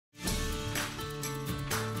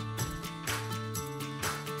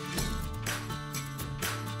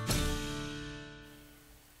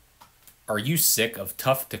Are you sick of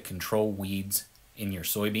tough to control weeds in your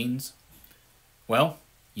soybeans? Well,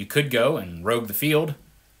 you could go and rogue the field,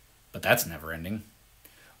 but that's never ending.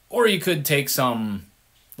 Or you could take some,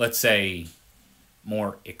 let's say,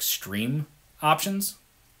 more extreme options.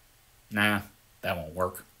 Nah, that won't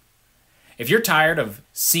work. If you're tired of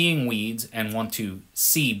seeing weeds and want to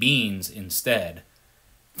see beans instead,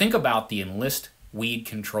 think about the Enlist weed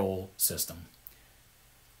control system.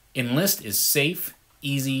 Enlist is safe,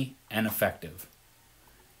 easy, and effective.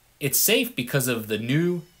 It's safe because of the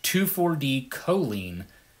new 2,4-D choline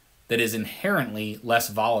that is inherently less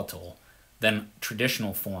volatile than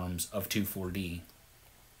traditional forms of 2,4-D.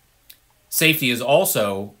 Safety is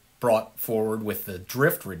also brought forward with the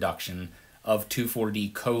drift reduction of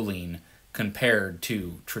 2,4-D choline compared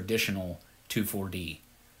to traditional 2,4-D.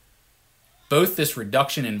 Both this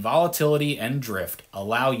reduction in volatility and drift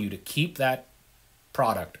allow you to keep that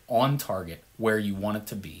product on target where you want it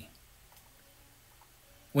to be.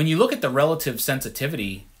 When you look at the relative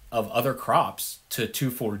sensitivity of other crops to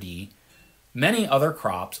 2,4-D, many other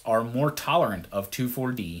crops are more tolerant of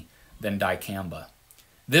 2,4-D than dicamba.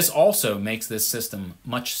 This also makes this system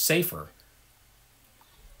much safer.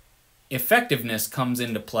 Effectiveness comes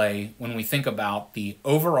into play when we think about the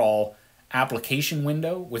overall application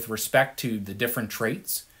window with respect to the different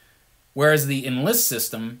traits, whereas the Enlist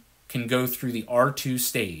system can go through the R2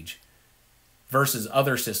 stage versus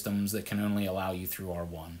other systems that can only allow you through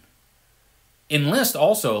R1. Enlist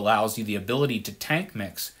also allows you the ability to tank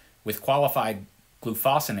mix with qualified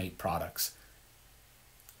glufosinate products.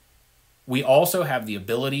 We also have the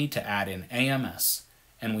ability to add in AMS,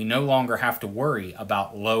 and we no longer have to worry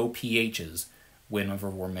about low pHs whenever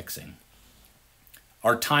we're mixing.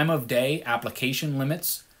 Our time of day application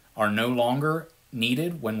limits are no longer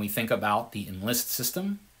needed when we think about the Enlist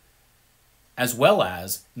system, as well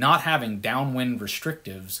as not having downwind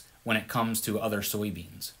restrictives when it comes to other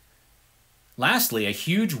soybeans. Lastly, a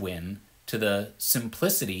huge win to the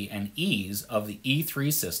simplicity and ease of the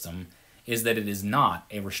E3 system is that it is not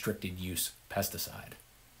a restricted use pesticide.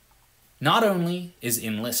 Not only is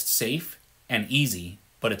Enlist safe and easy,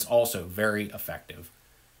 but it's also very effective.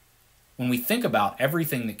 When we think about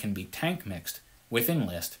everything that can be tank mixed with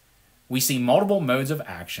Enlist, we see multiple modes of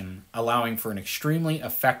action allowing for an extremely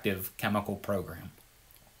effective chemical program.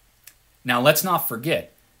 Now let's not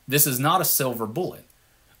forget, this is not a silver bullet.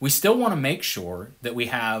 We still want to make sure that we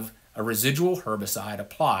have a residual herbicide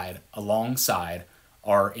applied alongside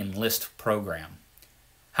our Enlist program.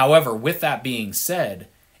 However, with that being said,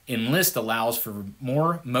 Enlist allows for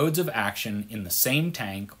more modes of action in the same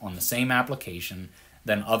tank on the same application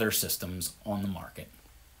than other systems on the market.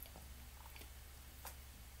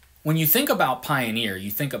 When you think about Pioneer,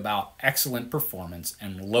 you think about excellent performance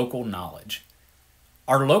and local knowledge.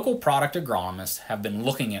 Our local product agronomists have been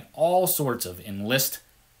looking at all sorts of Enlist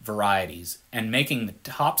varieties and making the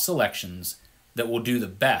top selections that will do the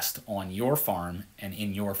best on your farm and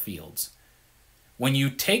in your fields. When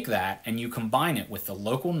you take that and you combine it with the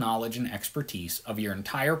local knowledge and expertise of your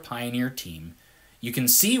entire Pioneer team, you can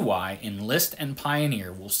see why Enlist and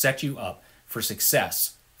Pioneer will set you up for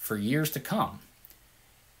success for years to come.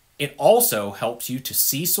 It also helps you to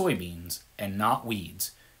see soybeans and not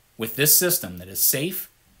weeds with this system that is safe,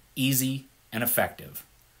 easy, and effective.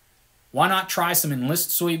 Why not try some Enlist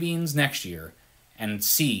soybeans next year and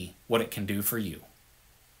see what it can do for you?